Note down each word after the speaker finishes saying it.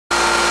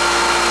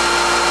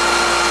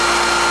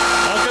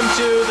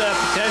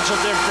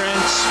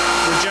different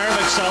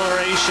regenerative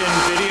acceleration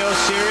video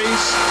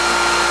series.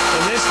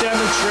 In this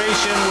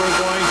demonstration, we're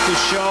going to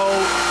show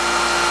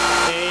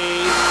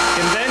a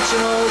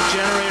conventional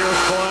generator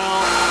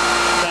coil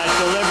that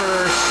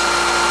delivers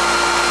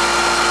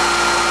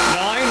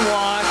 9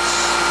 watts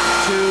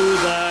to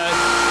the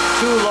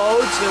 2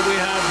 loads that we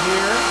have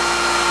here.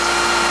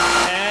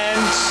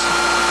 And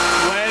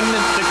when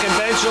the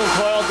conventional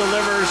coil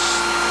delivers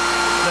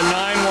the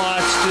 9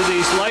 watts to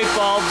these light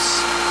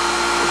bulbs,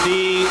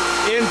 the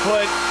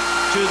input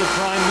to the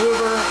prime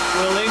mover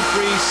will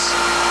increase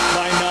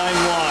by 9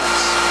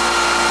 watts.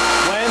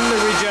 When the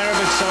regenerative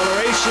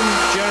acceleration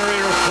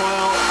generator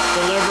coil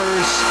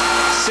delivers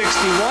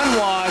 61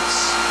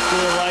 watts to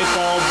the light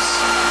bulbs,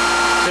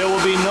 there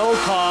will be no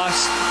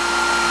cost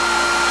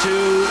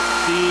to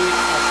the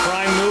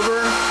prime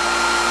mover,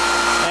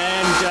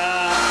 and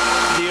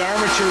the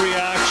armature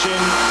reaction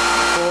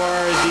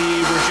for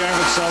the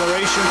regenerative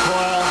acceleration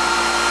coil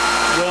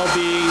will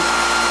be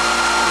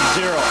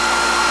 0.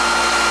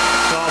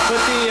 So I'll put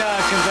the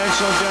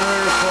conventional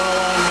generator coil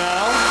on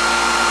now.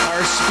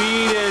 Our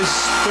speed is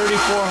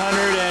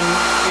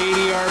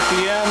 3,480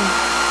 RPM,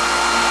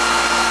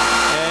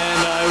 and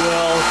I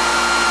will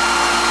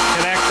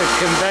connect the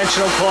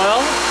conventional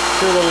coil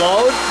to the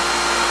load.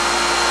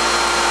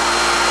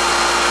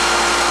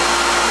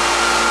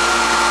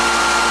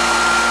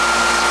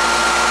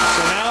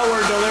 So now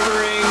we're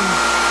delivering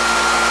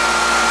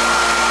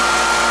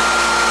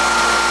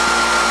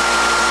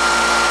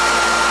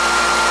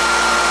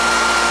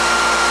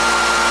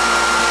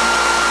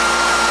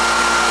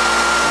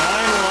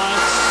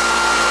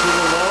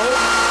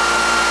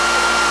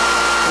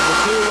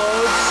 2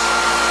 loads,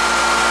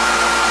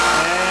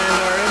 and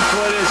our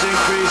input is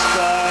increased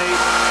by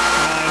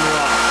 9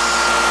 watts.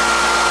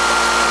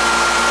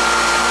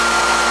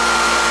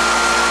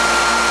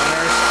 And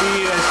our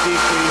speed has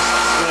decreased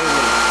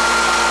slightly.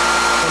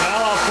 So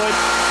now I'll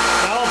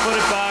put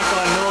it back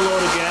on no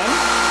load again.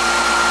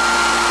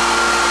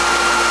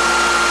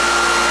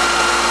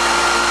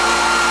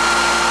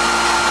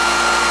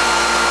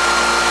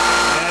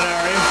 And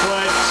our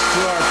input to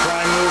our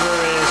prime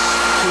mover is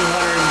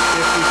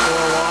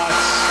 254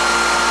 watts,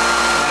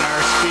 and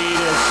our speed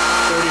is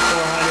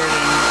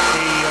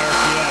 3,480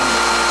 RPM,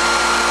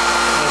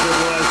 as it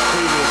was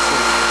previously.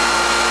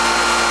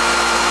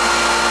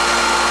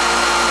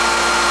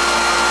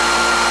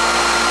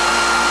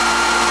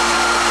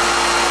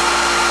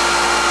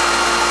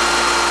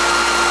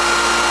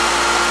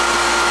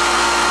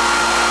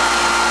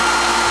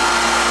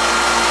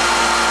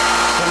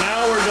 So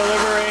now we're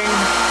delivering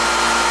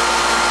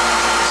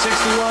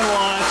 61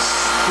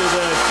 watts to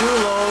the 2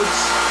 loads.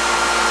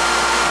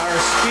 Our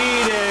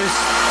speed is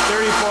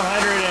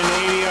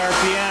 3,480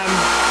 RPM,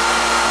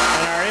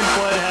 and our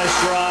input has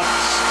dropped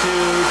to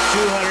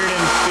 252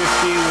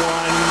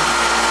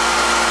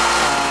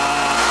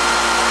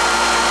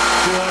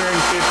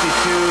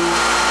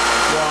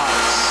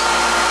 watts.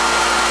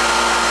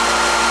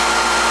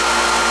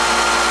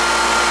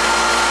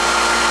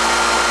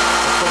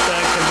 I'll put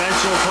that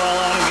conventional coil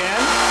on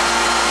again.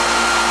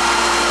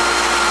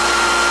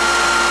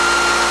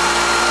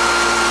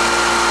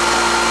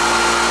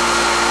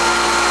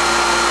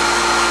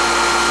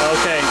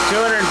 Okay,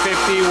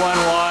 251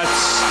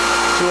 watts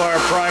to our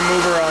prime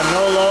mover on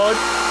no load.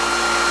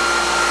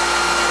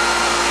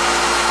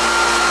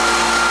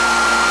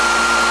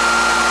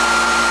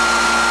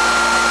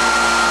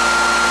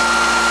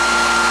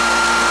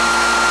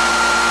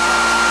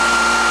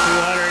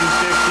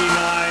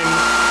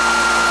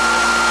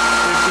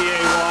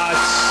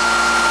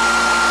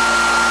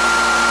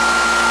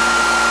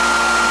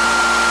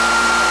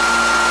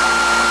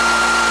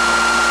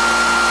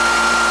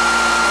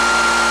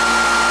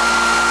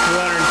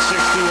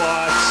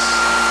 Watts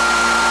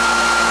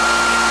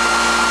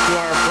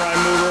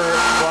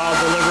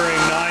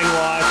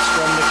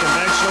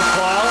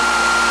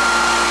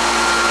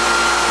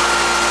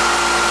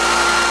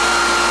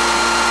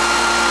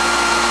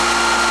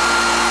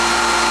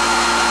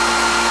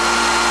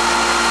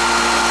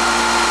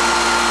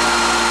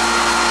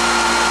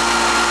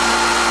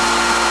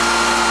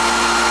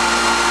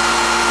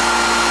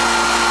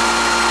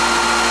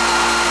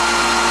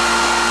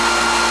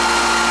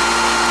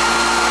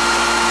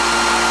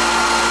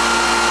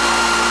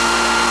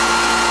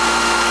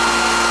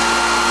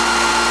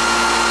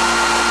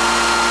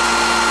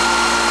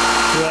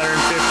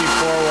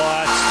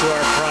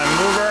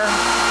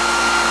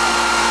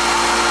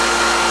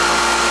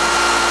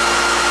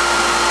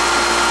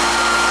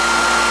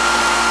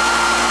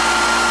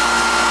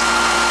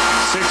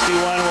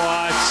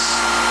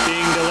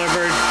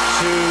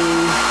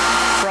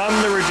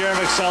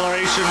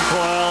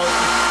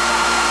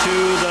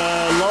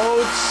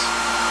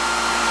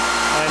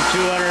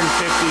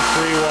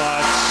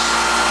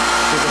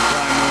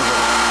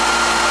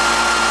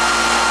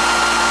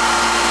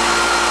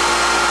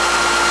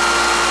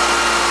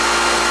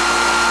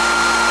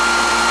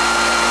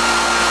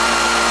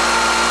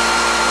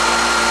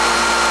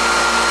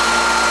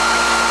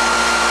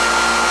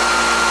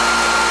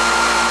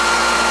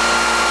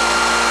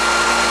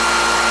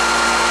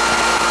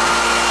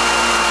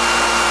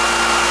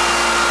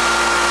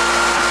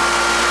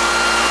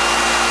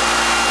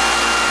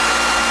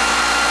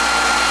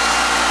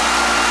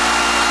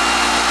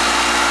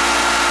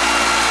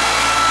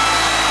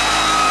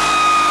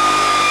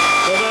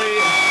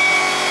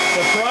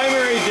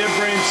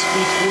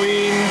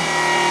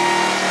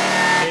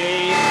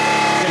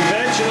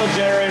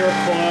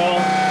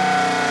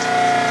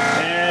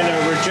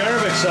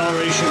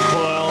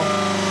coil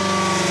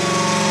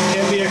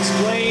can be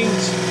explained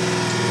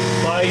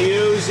by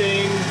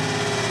using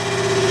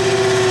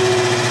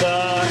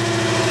the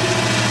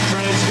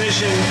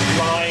transmission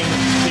line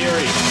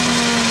theory.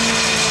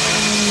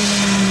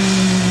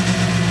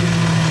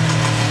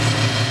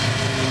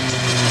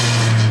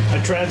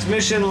 A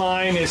transmission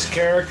line is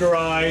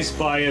characterized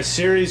by a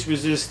series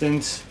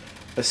resistance,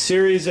 a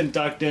series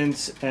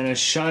inductance, and a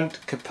shunt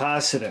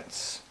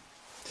capacitance.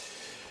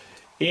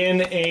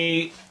 In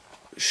a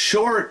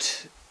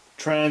short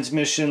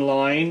transmission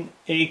line,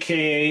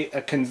 aka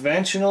a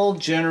conventional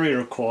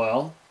generator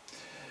coil,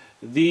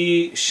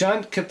 the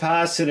shunt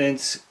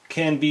capacitance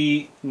can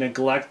be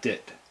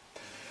neglected.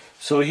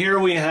 So here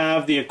we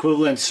have the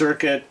equivalent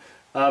circuit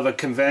of a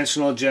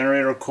conventional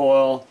generator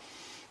coil,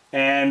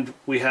 and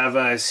we have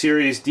a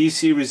series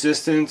DC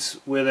resistance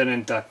with an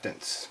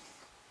inductance.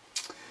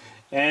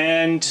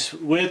 And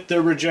with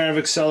the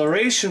regenerative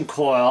acceleration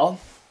coil,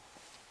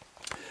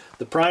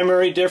 the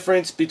primary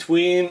difference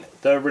between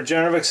the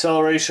regenerative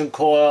acceleration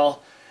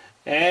coil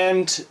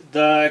and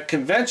the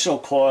conventional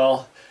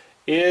coil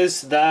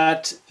is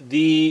that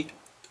the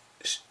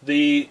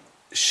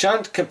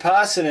shunt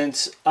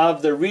capacitance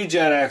of the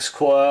ReGenX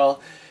coil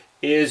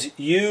is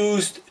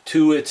used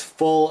to its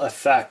full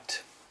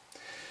effect.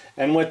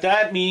 And what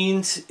that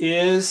means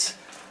is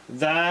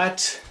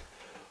that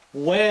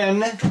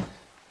when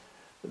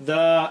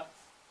the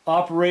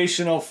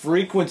operational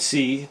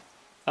frequency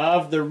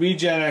of the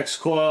ReGenX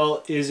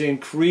coil is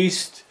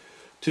increased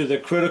to the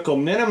critical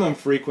minimum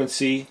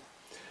frequency,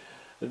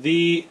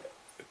 the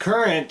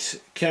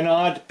current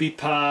cannot be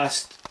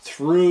passed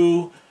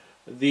through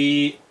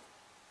the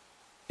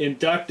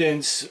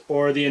inductance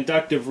or the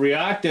inductive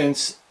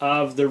reactance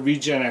of the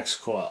ReGenX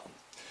coil.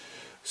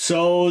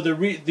 So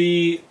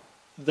the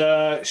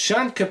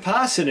shunt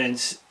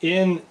capacitance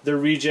in the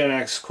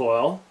ReGenX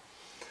coil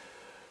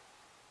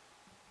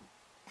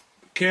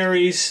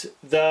carries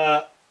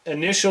the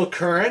initial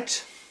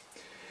current,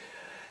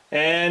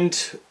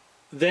 and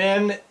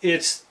then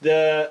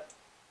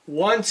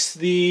once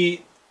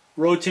the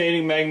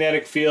rotating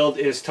magnetic field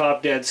is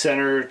top dead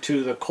center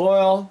to the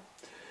coil,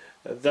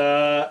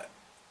 the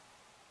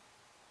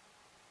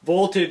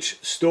voltage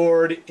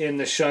stored in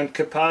the shunt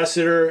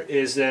capacitor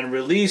is then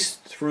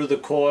released through the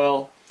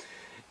coil,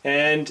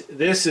 and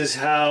this is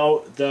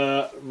how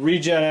the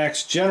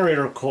ReGenX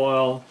generator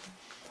coil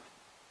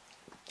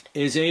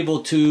is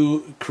able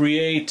to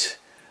create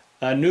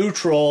a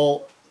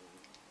neutral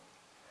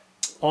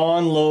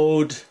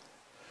on-load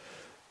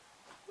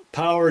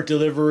power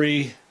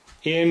delivery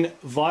in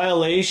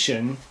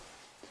violation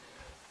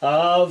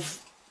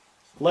of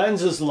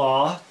Lenz's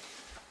law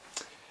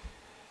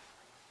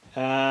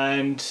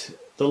and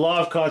the law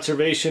of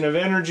conservation of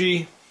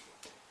energy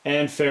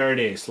and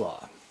Faraday's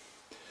law.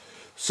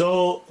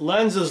 So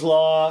Lenz's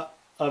law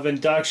of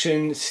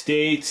induction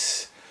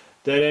states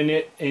that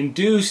an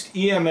induced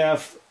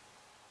EMF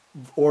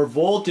or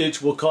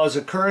voltage will cause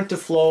a current to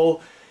flow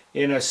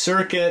in a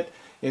circuit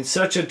in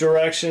such a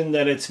direction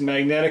that its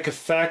magnetic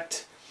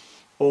effect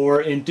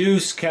or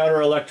induced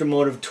counter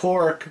electromotive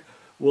torque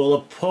will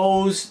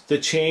oppose the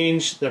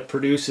change that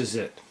produces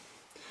it.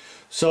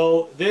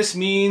 So this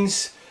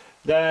means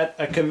that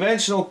a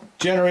conventional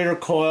generator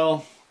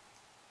coil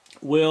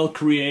will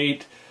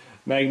create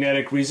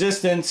magnetic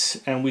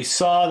resistance, and we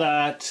saw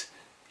that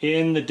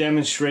in the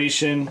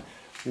demonstration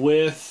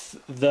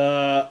with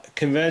the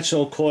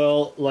conventional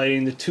coil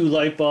lighting the two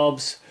light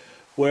bulbs,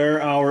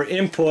 where our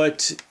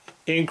input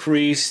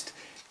increased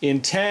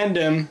in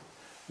tandem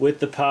with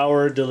the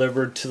power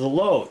delivered to the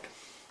load.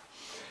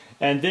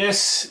 And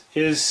this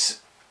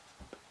is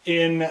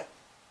in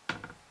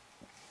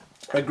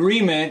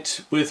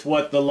agreement with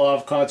what the law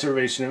of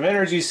conservation of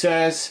energy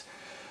says.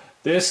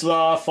 This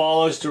law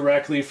follows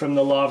directly from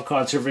the law of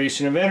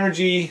conservation of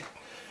energy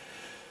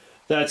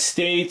that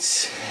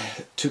states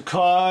to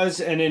cause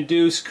an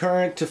induced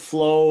current to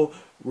flow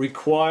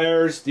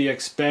requires the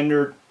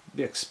expenditure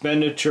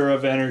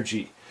of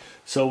energy.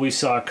 So we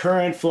saw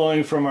current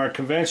flowing from our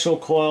conventional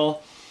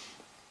coil,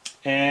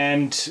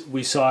 and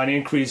we saw an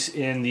increase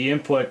in the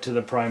input to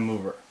the prime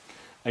mover.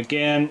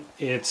 Again,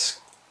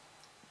 it's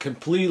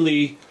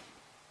completely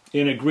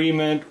in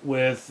agreement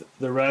with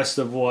the rest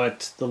of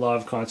what the law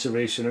of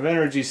conservation of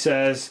energy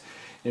says.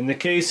 In the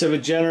case of a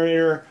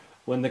generator,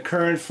 when the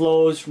current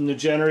flows from the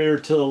generator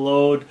to the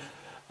load,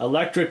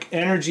 electric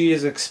energy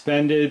is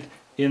expended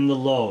in the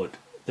load.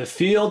 The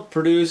field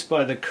produced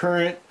by the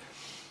current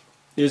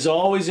is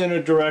always in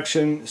a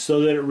direction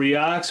so that it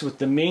reacts with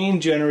the main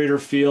generator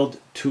field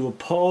to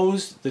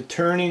oppose the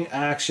turning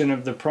action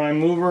of the prime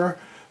mover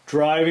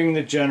driving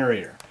the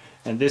generator.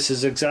 And this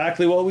is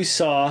exactly what we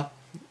saw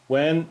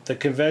when the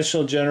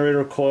conventional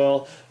generator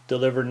coil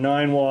delivered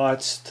 9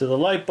 watts to the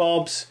light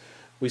bulbs.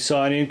 We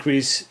saw an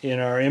increase in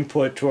our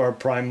input to our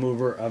prime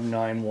mover of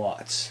 9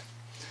 watts.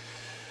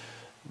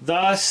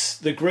 Thus,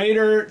 the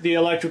greater the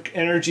electric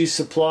energy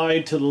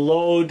supplied to the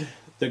load,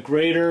 the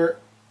greater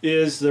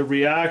is the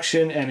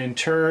reaction, and in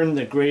turn,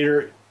 the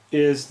greater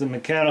is the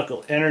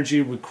mechanical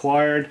energy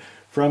required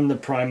from the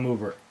prime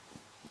mover.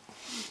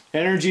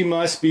 energy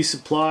must be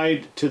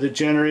supplied to the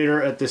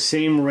generator at the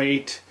same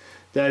rate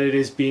that it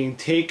is being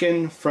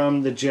taken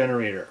from the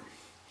generator.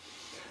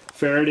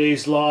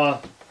 Faraday's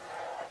law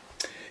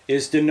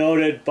is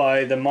denoted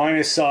by the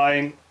minus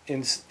sign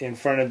in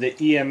front of the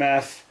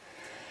EMF,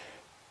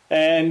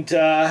 and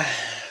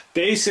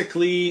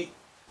basically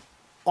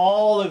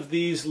all of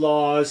these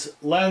laws,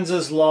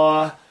 Lenz's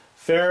law,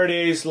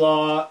 Faraday's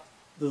law,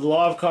 the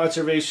law of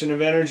conservation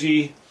of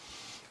energy,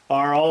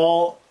 are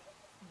all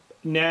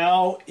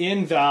now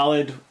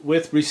invalid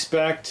with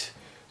respect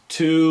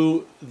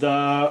to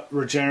the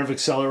regenerative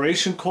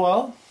acceleration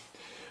coil,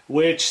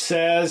 which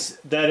says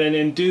that an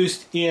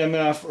induced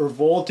EMF or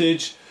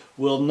voltage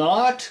will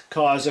not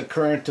cause a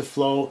current to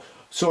flow,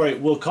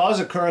 will cause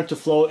a current to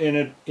flow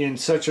in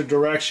such a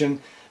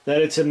direction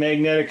that its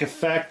magnetic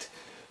effect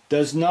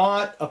does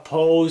not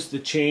oppose the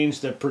change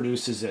that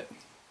produces it.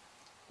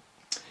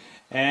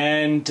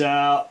 And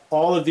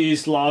all of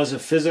these laws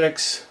of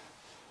physics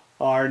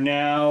are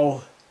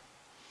now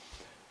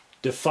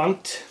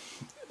defunct.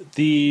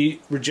 The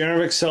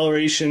regenerative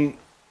acceleration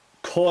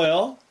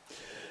coil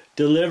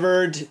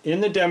delivered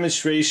in the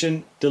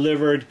demonstration,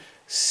 delivered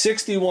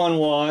 61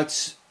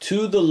 watts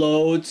to the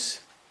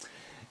loads,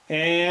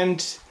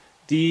 and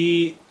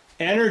the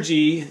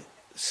energy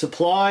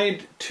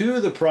supplied to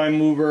the prime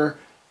mover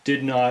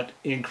did not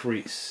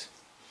increase.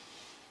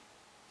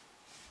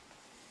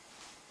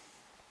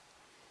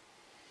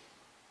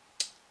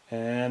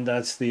 And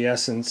that's the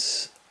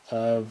essence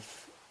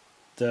of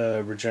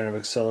the regenerative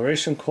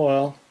acceleration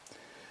coil.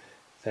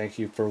 Thank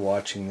you for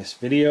watching this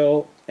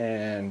video,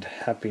 and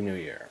Happy New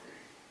Year.